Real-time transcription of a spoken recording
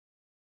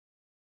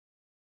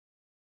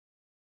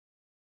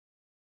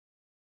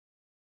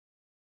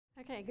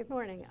Okay, good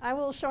morning. I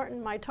will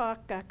shorten my talk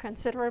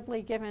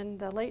considerably given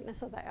the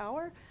lateness of the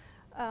hour,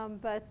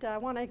 but I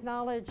want to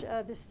acknowledge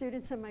the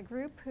students in my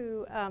group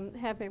who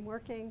have been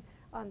working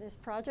on this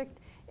project,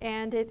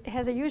 and it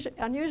has an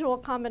unusual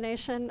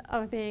combination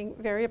of being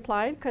very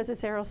applied because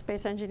it's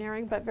aerospace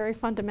engineering, but very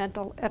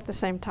fundamental at the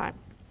same time.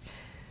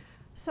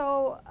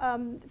 So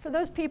for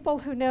those people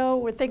who know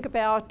or think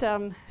about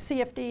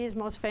CFD's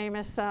most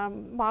famous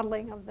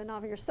modeling of the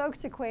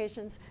Navier-Stokes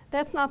equations,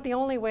 that's not the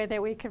only way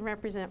that we can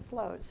represent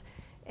flows.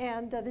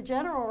 And the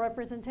general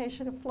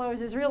representation of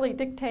flows is really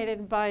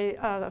dictated by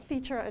a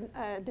feature,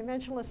 a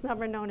dimensionless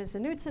number known as the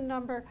Knudsen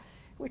number,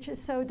 which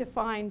is so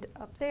defined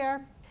up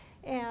there.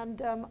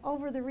 And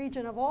over the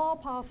region of all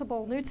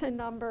possible Knudsen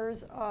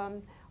numbers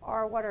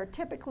are what are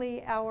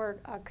typically our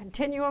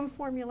continuum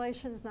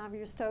formulations,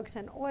 Navier-Stokes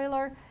and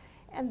Euler.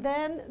 And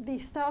then the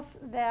stuff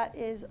that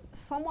is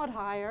somewhat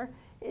higher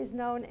is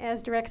known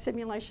as Direct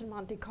Simulation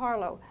Monte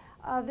Carlo.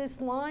 This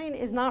line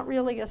is not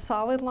really a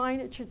solid line.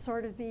 It should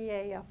sort of be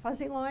a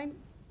fuzzy line.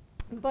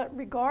 But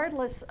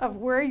regardless of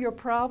where your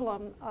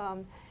problem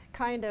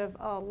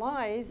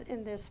lies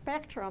in this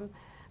spectrum,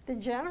 the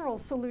general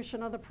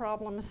solution of the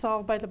problem is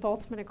solved by the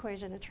Boltzmann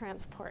Equation of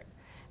transport.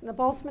 And the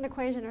Boltzmann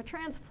Equation of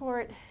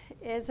transport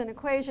is an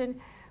equation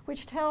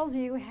which tells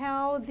you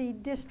how the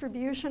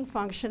distribution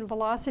function,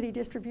 velocity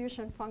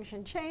distribution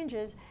function,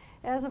 changes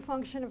as a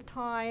function of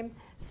time,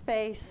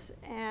 space,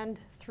 and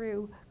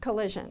through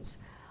collisions.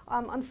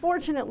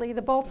 Unfortunately,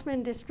 the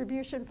Boltzmann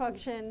distribution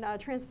function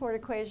transport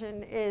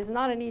equation is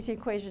not an easy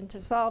equation to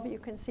solve. You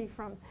can see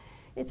from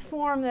its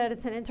form that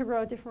it's an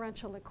integral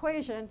differential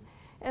equation.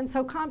 And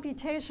so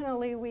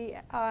computationally, we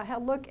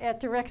look at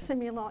direct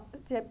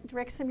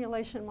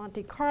simulation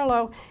Monte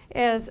Carlo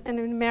as a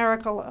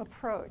numerical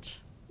approach.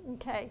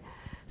 Okay,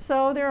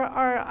 so there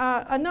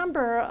are a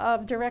number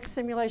of direct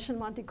simulation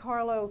Monte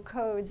Carlo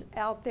codes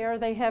out there.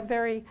 They have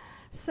very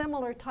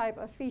similar type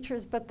of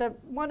features, but the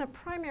one of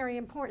primary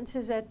importance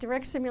is that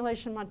direct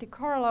simulation Monte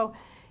Carlo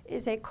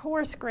is a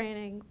coarse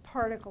graining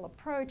particle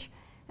approach.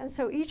 And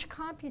so each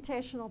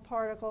computational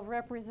particle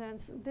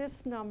represents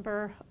this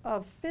number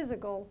of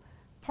physical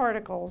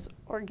particles,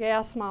 or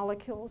gas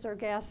molecules, or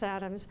gas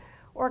atoms,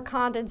 or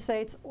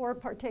condensates, or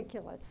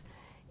particulates.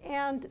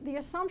 And the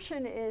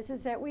assumption is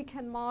that we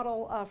can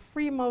model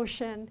free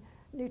motion,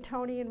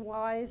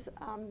 Newtonian-wise,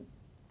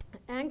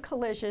 and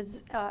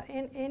collisions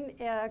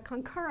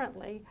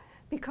concurrently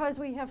because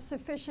we have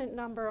sufficient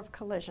number of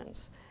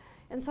collisions.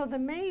 And so the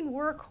main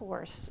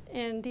workhorse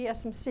in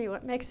DSMC,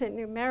 what makes it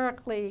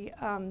numerically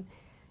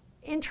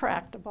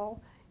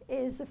intractable,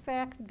 is the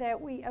fact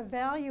that we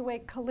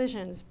evaluate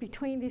collisions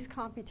between these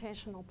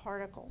computational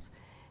particles.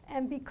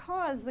 And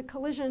because the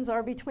collisions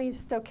are between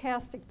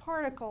stochastic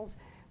particles,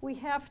 we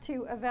have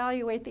to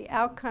evaluate the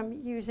outcome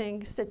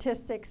using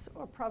statistics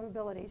or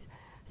probabilities.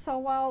 So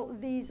while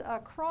these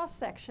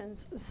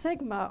cross-sections,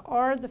 sigma,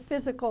 are the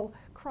physical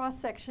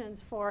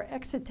cross-sections for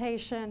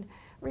excitation,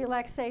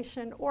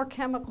 relaxation, or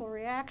chemical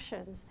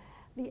reactions,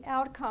 the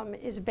outcome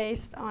is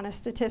based on a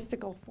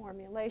statistical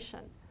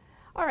formulation.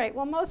 All right,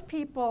 well, most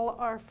people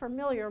are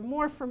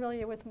more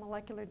familiar with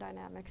molecular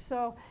dynamics.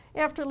 So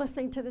after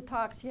listening to the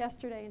talks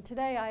yesterday and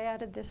today, I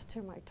added this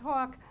to my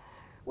talk,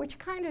 which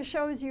kind of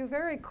shows you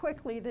very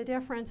quickly the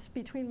difference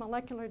between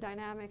molecular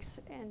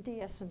dynamics and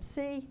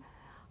DSMC.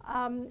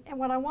 And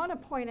what I want to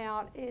point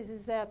out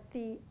is that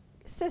the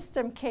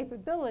system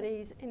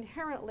capabilities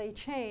inherently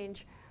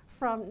change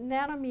from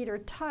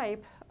nanometer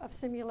type of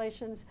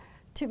simulations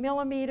to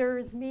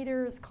millimeters,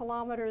 meters,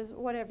 kilometers,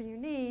 whatever you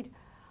need.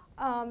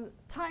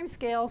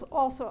 Timescales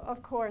also,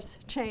 of course,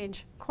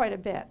 change quite a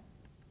bit.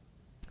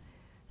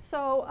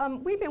 So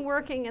we've been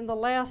working in the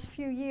last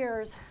few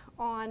years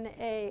on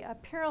a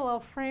parallel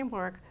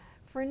framework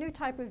for a new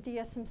type of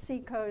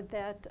DSMC code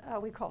that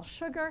we call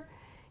sugar.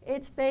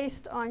 It's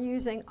based on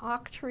using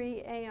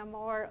octree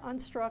AMR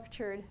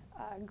unstructured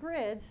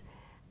grids.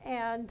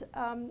 And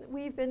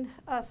we've been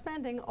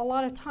spending a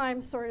lot of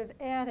time sort of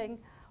adding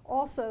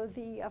also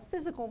the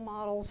physical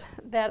models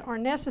that are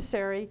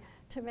necessary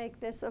to make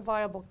this a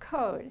viable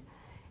code.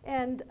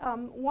 And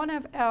one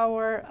of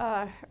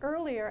our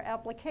earlier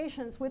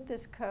applications with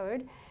this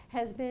code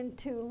has been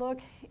to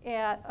look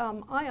at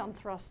ion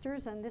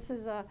thrusters, and this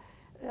is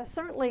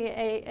certainly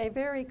a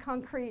very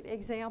concrete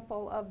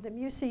example of the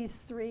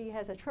MUSES-3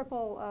 has a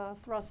triple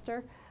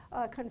thruster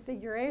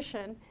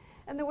configuration.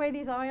 And the way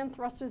these ion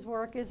thrusters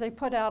work is they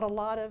put out a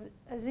lot of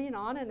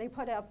xenon, and they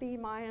put out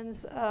beam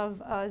ions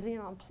of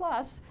xenon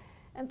plus,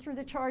 and through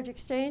the charge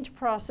exchange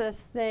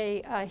process,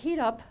 they heat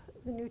up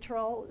the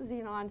neutral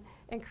xenon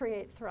and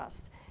create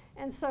thrust.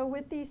 And so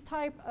with these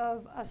type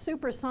of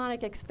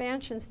supersonic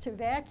expansions to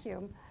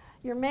vacuum,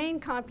 your main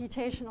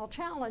computational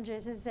challenge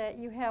is that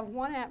you have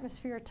 1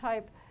 atmosphere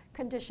type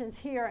conditions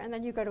here, and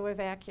then you go to a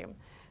vacuum.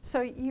 So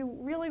you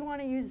really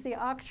want to use the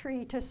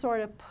octree to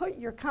sort of put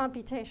your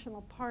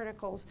computational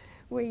particles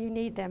where you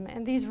need them.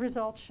 And these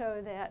results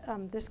show that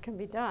this can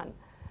be done.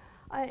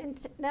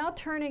 And now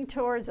turning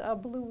towards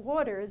blue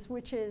waters,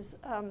 which is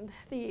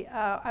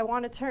I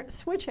want to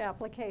switch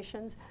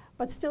applications,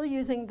 but still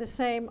using the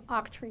same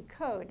octree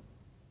code.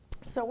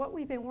 So what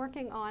we've been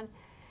working on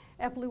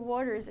at Blue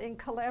Waters in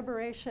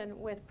collaboration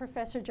with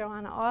Professor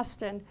Joanna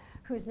Austin,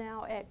 who's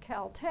now at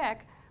Caltech,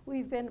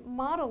 we've been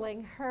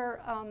modeling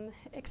her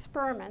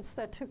experiments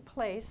that took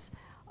place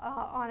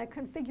on a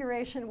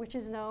configuration which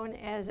is known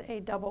as a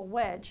double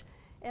wedge.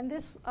 And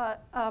this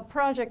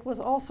project was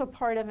also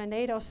part of a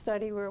NATO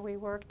study where we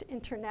worked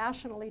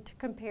internationally to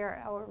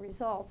compare our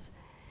results.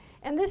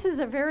 And this is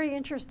a very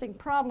interesting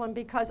problem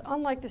because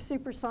unlike the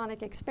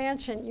supersonic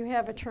expansion, you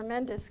have a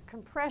tremendous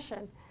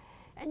compression.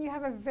 And you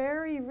have a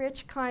very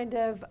rich kind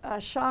of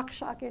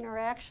shock-shock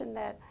interaction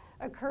that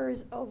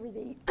occurs over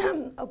the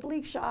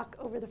oblique shock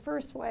over the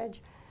first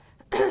wedge,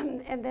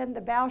 and then the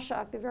bow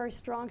shock, the very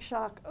strong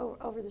shock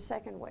over the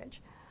second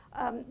wedge.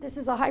 This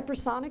is a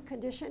hypersonic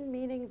condition,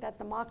 meaning that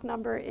the Mach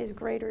number is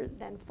greater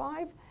than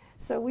 5.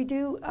 So we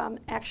do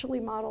actually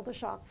model the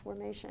shock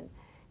formation.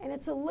 And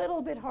it's a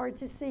little bit hard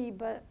to see,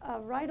 but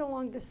right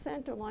along the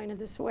center line of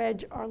this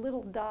wedge are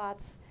little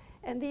dots.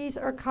 And these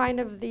are kind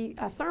of the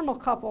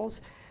thermocouples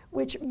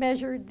which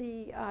measured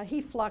the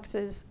heat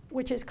fluxes,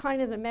 which is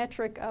kind of the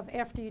metric of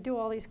after you do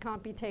all these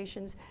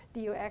computations, do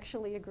you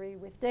actually agree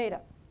with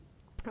data?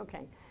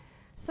 Okay,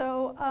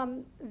 so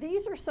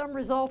these are some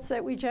results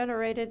that we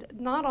generated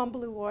not on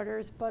Blue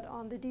Waters, but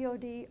on the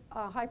DoD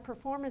high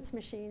performance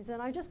machines.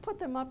 And I just put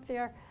them up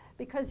there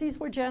because these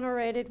were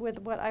generated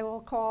with what I will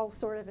call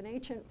sort of an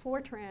ancient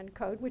Fortran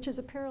code, which is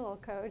a parallel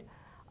code.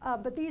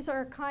 But these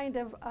are kind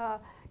of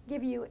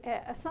give you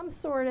some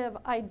sort of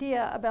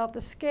idea about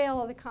the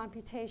scale of the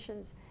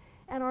computations.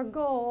 And our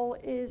goal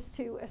is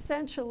to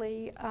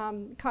essentially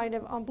kind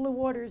of on Blue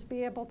Waters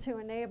be able to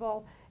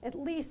enable at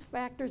least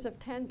factors of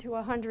 10 to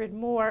 100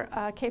 more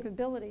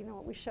capability than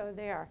what we show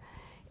there.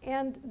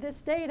 And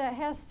this data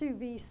has to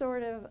be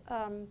sort of,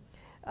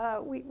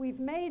 we've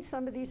made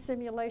some of these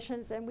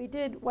simulations and we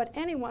did what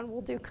anyone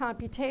will do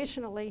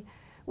computationally,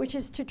 which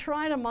is to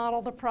try to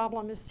model the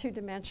problem as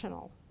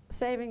two-dimensional,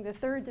 saving the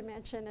third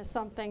dimension as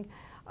something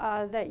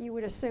that you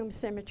would assume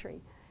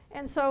symmetry.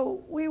 And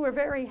so we were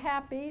very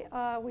happy.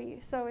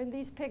 So in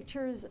these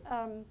pictures,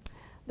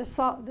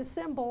 the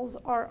symbols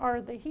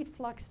are the heat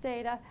flux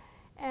data,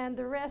 and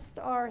the rest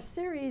are a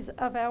series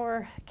of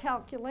our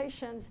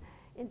calculations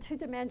in 2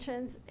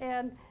 dimensions.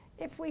 And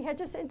if we had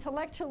just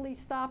intellectually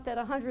stopped at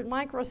 100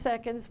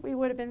 microseconds, we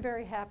would have been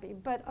very happy.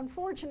 But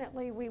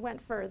unfortunately, we went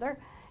further,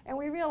 and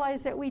we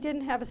realized that we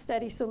didn't have a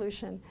steady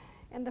solution.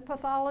 And the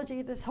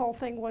pathology of this whole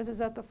thing is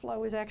that the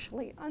flow is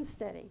actually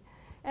unsteady.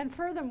 And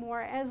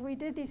furthermore, as we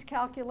did these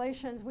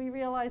calculations, we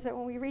realized that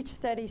when we reached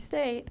steady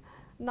state,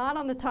 not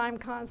on the time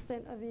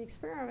constant of the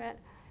experiment,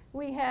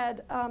 we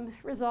had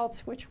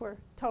results which were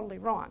totally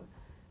wrong.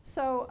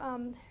 So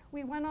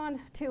we went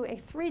on to a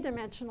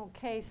 3-dimensional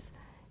case,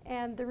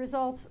 and the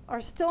results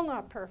are still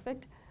not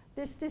perfect.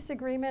 This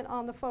disagreement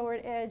on the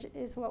forward edge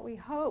is what we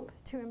hope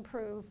to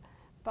improve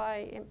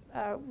by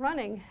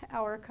running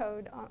our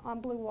code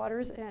on Blue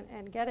Waters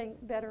and getting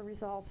better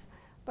results.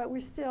 But we're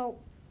still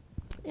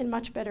in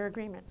much better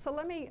agreement. So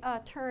let me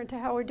turn to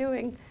how we're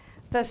doing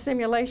the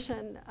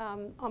simulation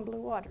on Blue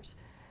Waters.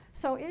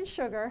 So in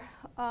Sugar,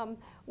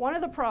 one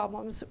of the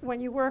problems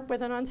when you work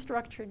with an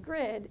unstructured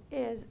grid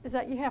is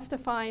that you have to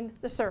find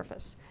the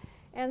surface.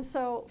 And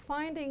so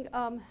finding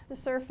the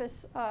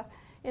surface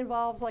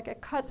involves like a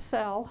cut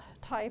cell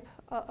type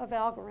of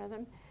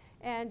algorithm.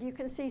 And you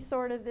can see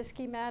sort of the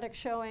schematic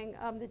showing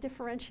the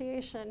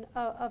differentiation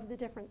of the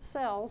different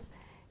cells.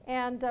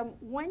 And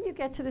when you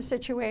get to the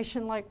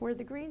situation like where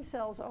the green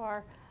cells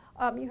are,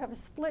 you have a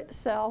split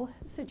cell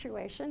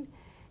situation.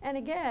 And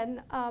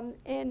again,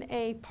 in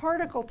a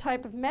particle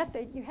type of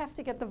method, you have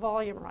to get the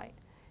volume right.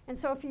 And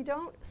so if you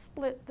don't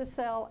split the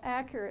cell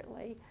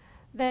accurately,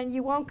 then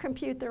you won't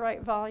compute the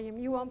right volume.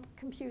 You won't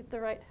compute the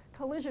right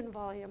collision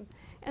volume.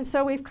 And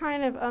so we've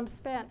kind of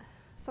spent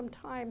some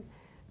time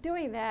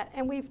doing that.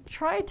 And we've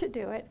tried to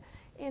do it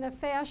in a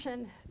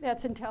fashion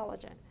that's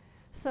intelligent.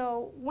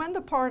 So when the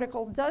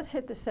particle does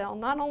hit the cell,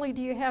 not only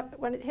do you have,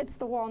 when it hits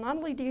the wall, not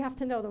only do you have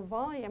to know the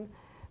volume,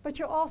 but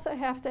you also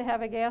have to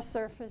have a gas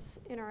surface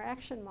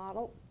interaction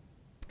model.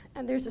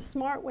 And there's a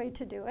smart way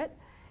to do it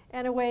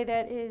and a way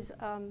that is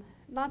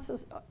not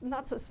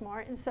so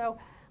smart. And so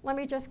let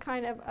me just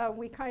kind of,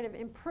 we kind of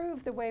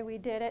improved the way we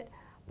did it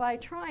by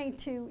trying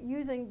to,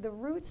 using the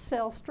root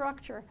cell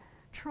structure,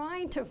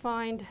 trying to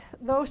find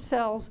those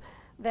cells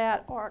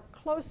that are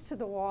close to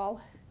the wall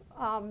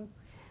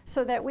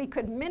so that we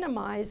could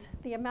minimize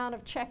the amount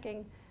of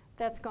checking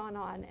that's gone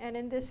on. And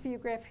in this view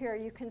graph here,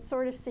 you can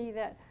sort of see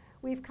that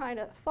we've kind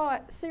of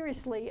thought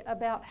seriously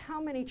about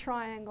how many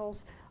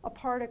triangles a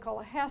particle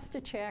has to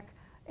check.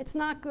 It's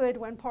not good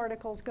when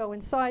particles go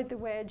inside the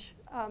wedge,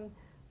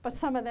 but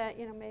some of that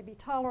may be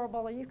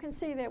tolerable. And you can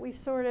see that we've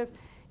sort of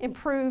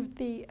improved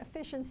the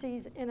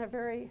efficiencies in a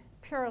very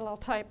parallel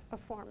type of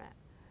format.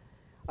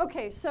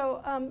 Okay,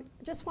 so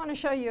just want to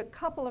show you a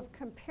couple of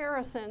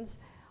comparisons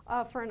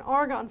for an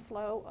argon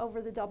flow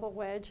over the double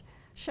wedge.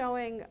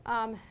 showing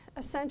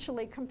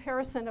essentially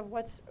comparison of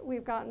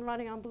we've gotten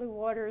running on blue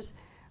waters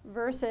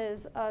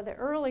versus the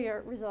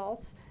earlier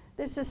results.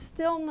 This is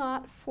still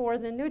not for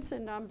the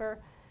Knudsen number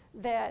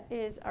that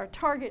is our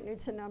target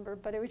Knudsen number,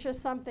 but it was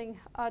just something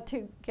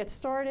to get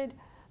started.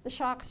 The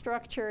shock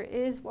structure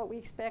is what we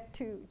expect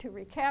to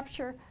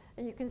recapture,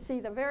 and you can see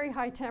the very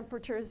high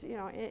temperatures, you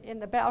know, in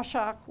the bow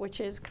shock,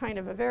 which is kind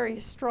of a very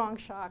strong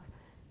shock,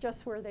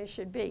 just where they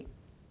should be.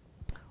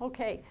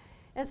 Okay,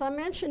 as I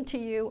mentioned to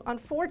you,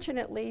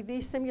 unfortunately,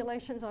 these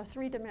simulations are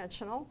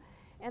three-dimensional,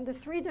 and the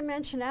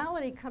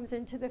three-dimensionality comes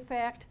into the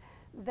fact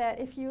that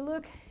if you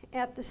look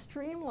at the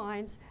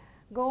streamlines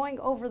going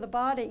over the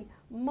body,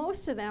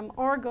 most of them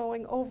are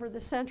going over the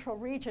central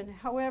region.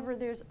 However,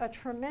 there's a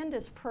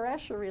tremendous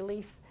pressure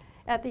relief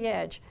at the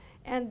edge.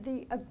 And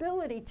the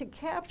ability to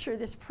capture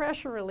this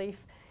pressure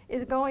relief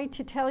is going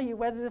to tell you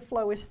whether the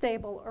flow is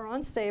stable or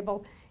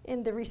unstable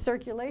in the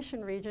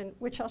recirculation region,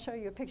 which I'll show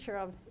you a picture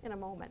of in a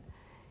moment.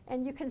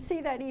 And you can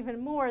see that even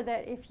more,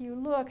 that if you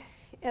look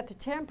at the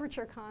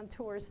temperature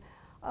contours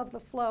of the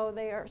flow,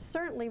 they are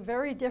certainly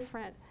very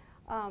different,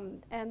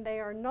 and they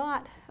are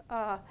not,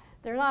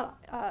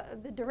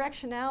 the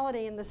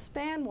directionality in the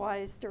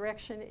span-wise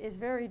direction is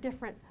very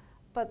different.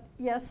 But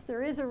yes,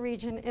 there is a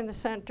region in the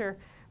center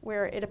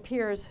where it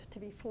appears to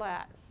be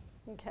flat.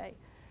 Okay,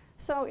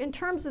 so in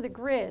terms of the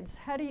grids,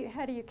 how do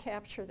you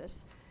capture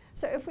this?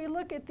 So if we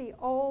look at the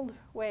old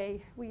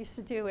way we used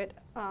to do it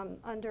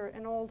under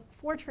an old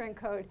Fortran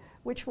code,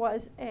 which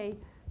was a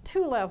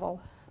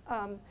two-level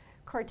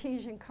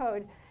Cartesian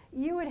code,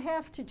 you would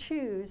have to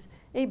choose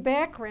a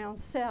background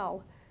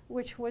cell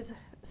which was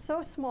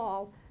so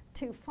small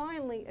to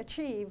finally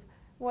achieve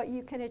what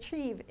you can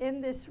achieve in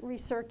this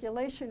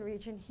recirculation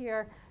region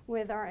here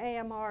with our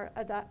AMR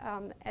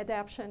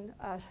adaptation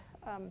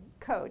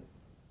code.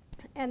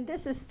 And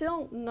this is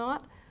still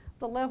not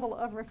the level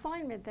of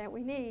refinement that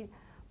we need,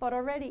 but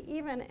already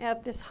even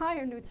at this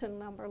higher Knudsen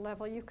number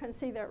level, you can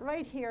see that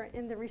right here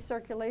in the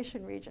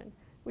recirculation region,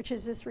 which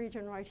is this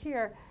region right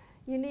here,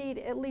 you need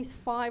at least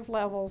 5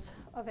 levels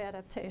of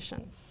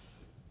adaptation.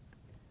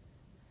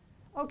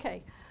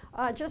 Okay,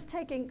 just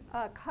taking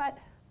a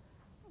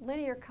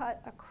linear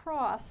cut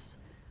across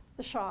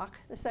the shock,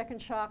 the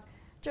second shock,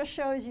 just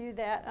shows you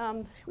that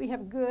we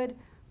have good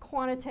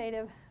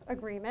quantitative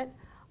agreement.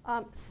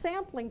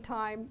 Sampling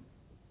time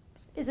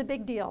is a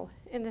big deal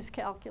in this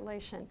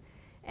calculation,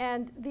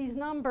 and these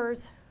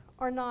numbers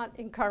are not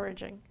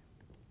encouraging.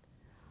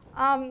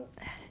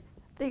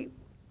 The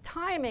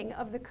timing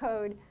of the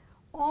code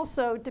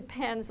also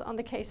depends on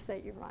the case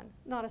that you run,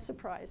 not a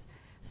surprise.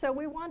 So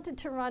we wanted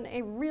to run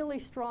a really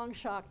strong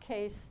shock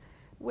case,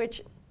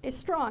 which is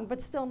strong,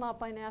 but still not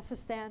by NASA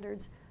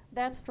standards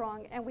that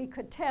strong, and we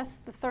could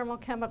test the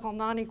thermochemical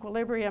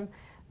non-equilibrium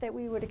that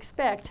we would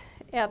expect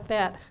at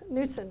that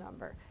Knudsen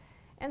number.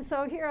 And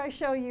so here I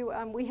show you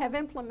we have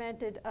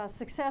implemented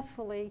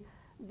successfully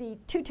the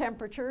 2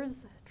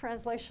 temperatures,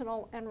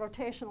 translational and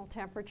rotational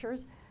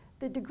temperatures.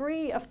 The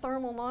degree of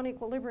thermal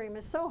non-equilibrium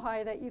is so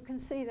high that you can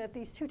see that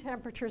these 2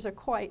 temperatures are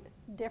quite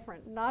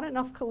different. Not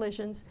enough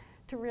collisions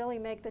to really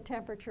make the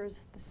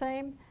temperatures the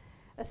same.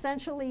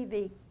 Essentially,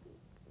 the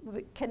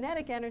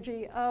kinetic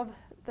energy of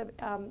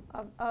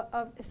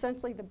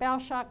essentially the bow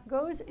shock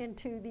goes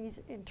into these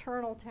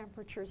internal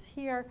temperatures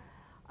here.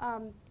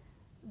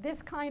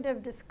 This kind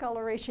of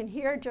discoloration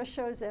here just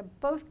shows that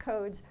both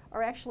codes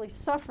are actually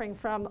suffering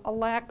from a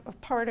lack of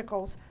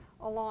particles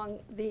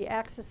along the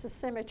axis of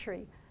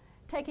symmetry.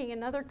 Taking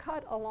another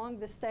cut along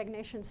the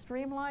stagnation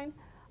streamline,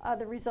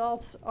 the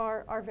results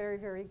are very,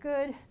 very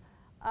good.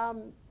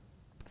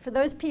 For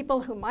those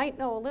people who might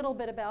know a little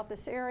bit about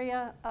this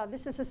area,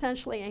 this is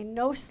essentially a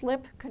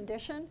no-slip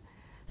condition.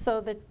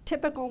 So the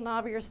typical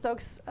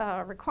Navier-Stokes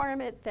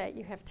requirement that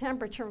you have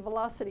temperature and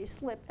velocity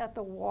slip at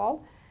the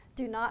wall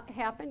do not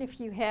happen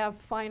if you have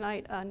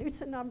finite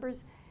Knudsen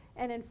numbers.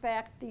 And in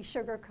fact, the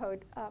sugar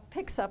code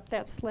picks up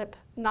that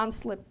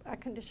non-slip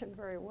condition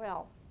very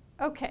well.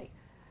 Okay,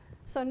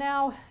 so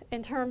now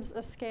in terms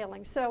of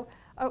scaling. So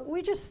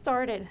we just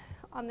started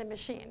on the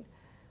machine.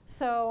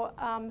 So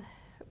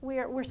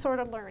we're sort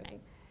of learning.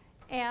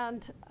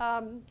 And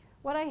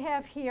what I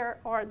have here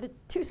are the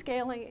 2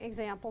 scaling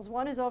examples.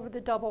 One is over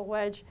the double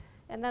wedge,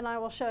 and then I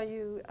will show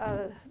you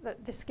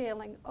the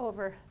scaling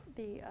over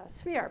the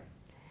sphere.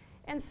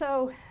 And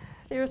so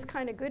there's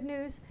kind of good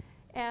news,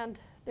 and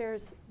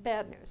there's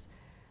bad news.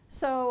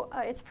 So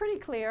it's pretty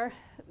clear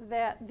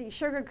that the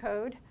sugar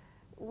code,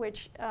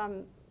 which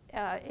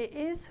it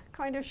is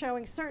kind of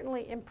showing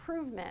certainly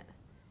improvement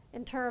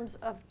in terms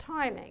of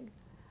timing,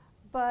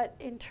 but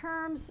in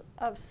terms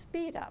of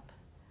speed up,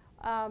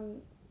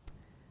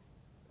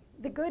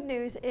 the good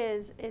news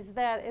is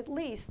that at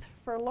least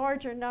for a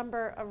larger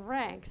number of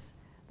ranks,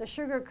 the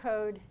sugar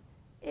code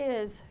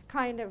is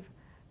kind of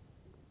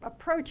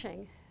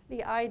approaching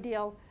the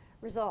ideal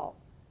result.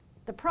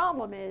 The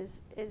problem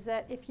is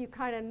that if you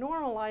kind of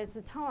normalize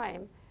the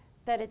time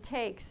that it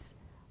takes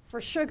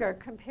for sugar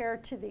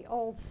compared to the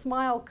old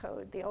SMILE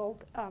code, the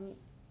old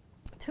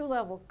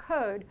 2-level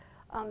code,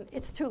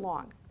 it's too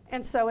long.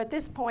 And so at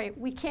this point,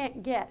 we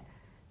can't get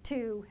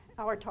to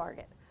our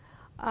target.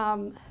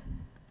 And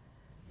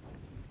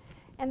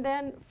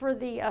then for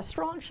the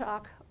strong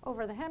shock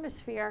over the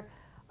hemisphere,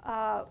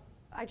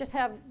 I just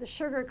have the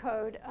sugar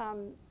code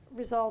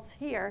results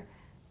here.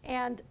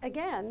 And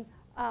again,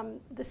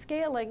 the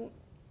scaling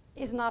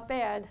is not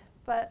bad,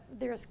 but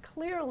there's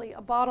clearly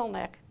a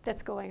bottleneck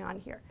that's going on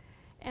here.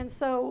 And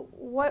so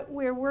what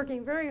we're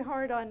working very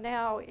hard on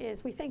now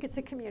is we think it's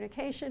a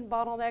communication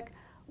bottleneck.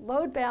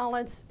 Load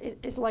balance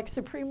is like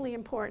supremely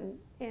important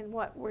in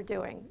what we're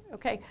doing,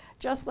 okay?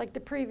 Just like the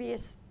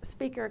previous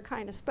speaker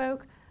kind of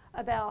spoke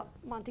about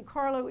Monte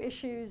Carlo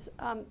issues,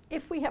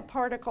 if we have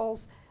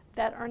particles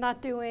that are not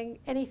doing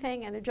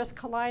anything and they're just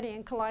colliding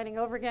and colliding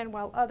over again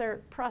while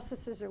other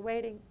processes are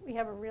waiting, we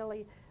have a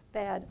really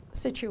bad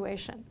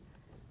situation.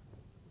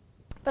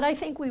 But I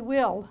think we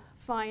will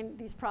find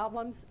these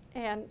problems,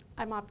 and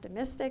I'm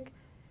optimistic.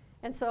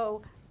 And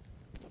so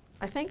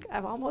I think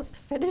I've almost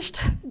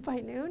finished by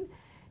noon.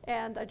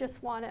 And I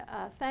just want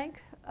to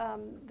thank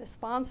the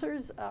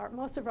sponsors.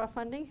 Most of our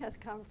funding has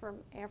come from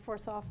Air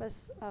Force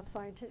Office of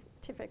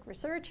Scientific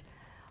Research.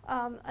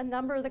 A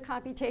number of the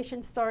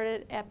computations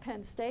started at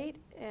Penn State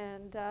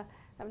and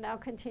have now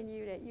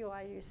continued at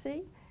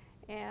UIUC.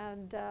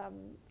 And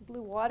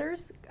Blue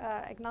Water's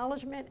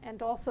acknowledgement,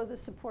 and also the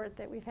support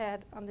that we've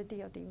had on the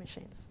DoD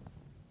machines.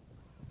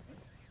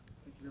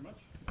 Thank you very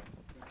much.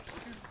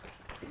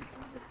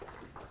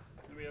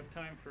 And we have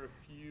time for a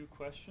few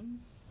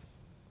questions.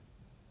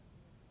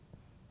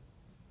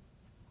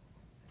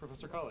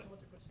 Professor Colley. So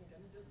much a question.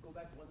 Can you just go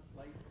back one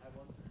slide? I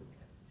want to look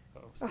at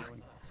it. Oh,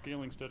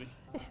 scaling study.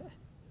 Okay.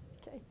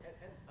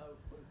 And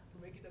to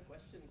make it a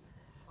question,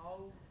 how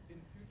in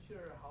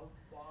future, how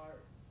far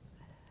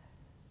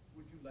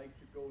would you like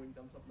to go in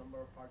terms of number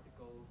of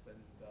particles and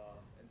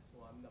so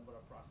on, number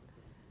of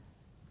processes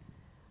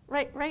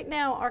used? Right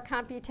now, our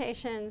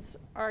computations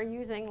are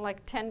using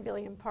like 10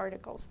 billion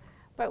particles.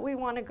 But we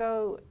want to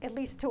go at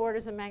least 2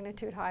 orders of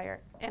magnitude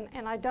higher.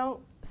 And I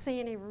don't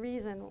see any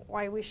reason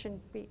why we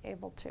shouldn't be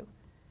able to. 10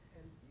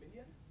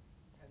 million?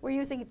 We're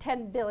using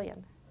 10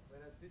 billion.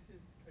 Whereas this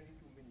is 22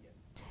 million.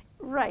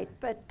 Right,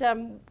 but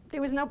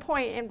there was no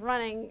point in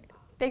running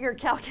bigger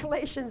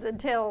calculations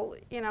until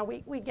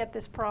we get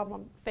this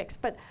problem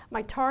fixed. But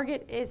my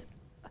target is,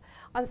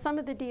 on some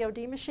of the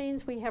DoD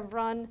machines, we have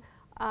run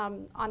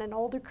on an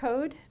older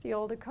code. The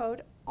older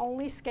code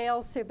only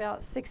scales to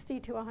about 60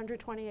 to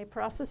 128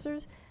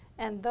 processors,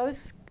 and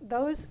those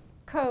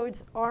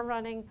codes are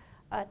running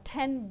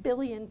 10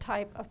 billion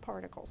type of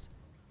particles.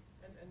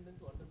 And then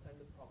to understand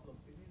the problem,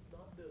 it is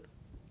not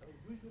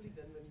usually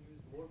then when you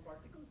use more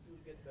particles,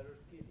 you'll get better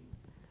scaling.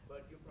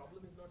 But your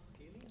problem is not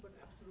scaling, but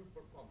absolute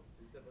performance.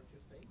 Is that what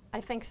you're saying?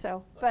 I think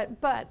so,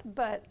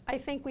 but I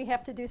think we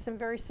have to do some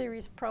very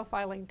serious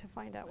profiling to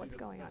find out what's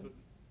going on.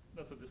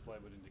 That's what this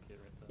slide would indicate,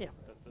 right?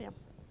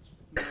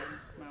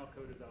 Smile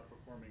code is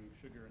outperforming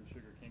sugar, and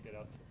sugar can't get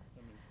out to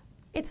it.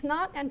 It's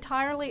not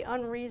entirely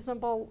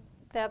unreasonable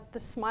that the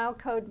SMILE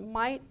code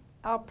might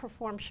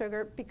outperform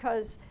sugar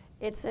because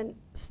it's a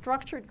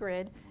structured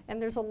grid,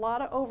 and there's a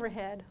lot of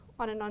overhead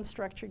on an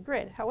unstructured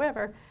grid.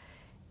 However,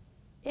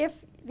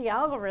 if the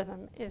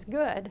algorithm is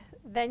good,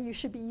 then you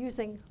should be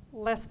using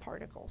less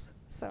particles.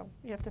 So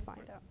you have to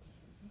find out.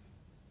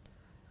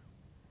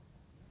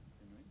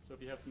 So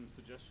if you have some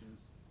suggestions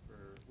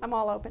for... I'm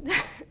all open.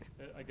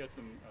 I guess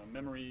in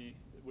memory,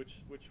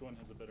 which one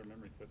has a better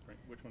memory footprint?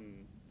 Which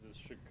one does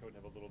sugar code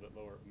have a little bit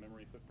lower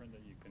memory footprint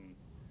that you can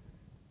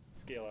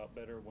scale out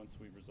better once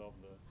we resolve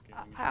the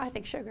scaling? I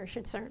think sugar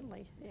should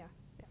certainly, yeah.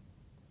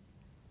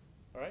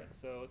 All right,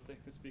 so let's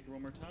thank the speaker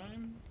one more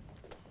time.